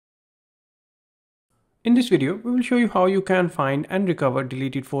In this video, we will show you how you can find and recover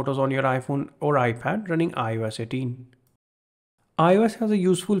deleted photos on your iPhone or iPad running iOS 18. iOS has a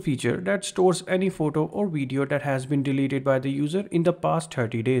useful feature that stores any photo or video that has been deleted by the user in the past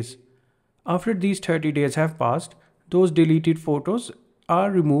 30 days. After these 30 days have passed, those deleted photos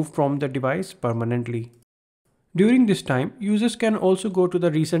are removed from the device permanently. During this time, users can also go to the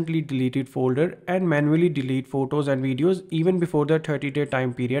recently deleted folder and manually delete photos and videos even before the 30-day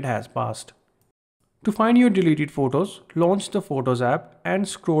time period has passed. To find your deleted photos, launch the Photos app and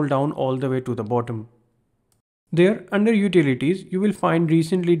scroll down all the way to the bottom. There, under Utilities, you will find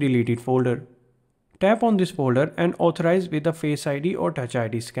Recently Deleted folder. Tap on this folder and authorize with a Face ID or Touch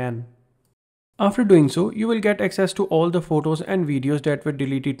ID scan. After doing so, you will get access to all the photos and videos that were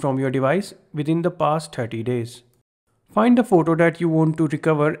deleted from your device within the past 30 days. Find the photo that you want to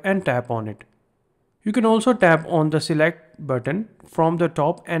recover and tap on it. You can also tap on the Select button from the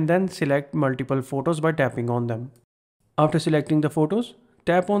top and then select multiple photos by tapping on them. After selecting the photos,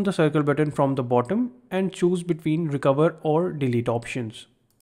 tap on the circle button from the bottom and choose between Recover or Delete options.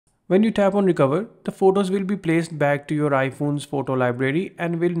 When you tap on Recover, the photos will be placed back to your iPhone's photo library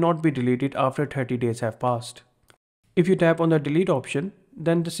and will not be deleted after 30 days have passed. If you tap on the Delete option,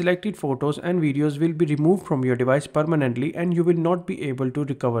 then the selected photos and videos will be removed from your device permanently and you will not be able to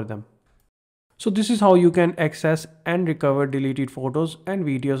recover them. So this is how you can access and recover deleted photos and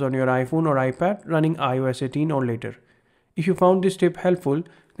videos on your iPhone or iPad running iOS 18 or later. If you found this tip helpful,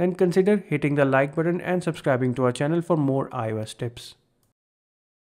 then consider hitting the like button and subscribing to our channel for more iOS tips.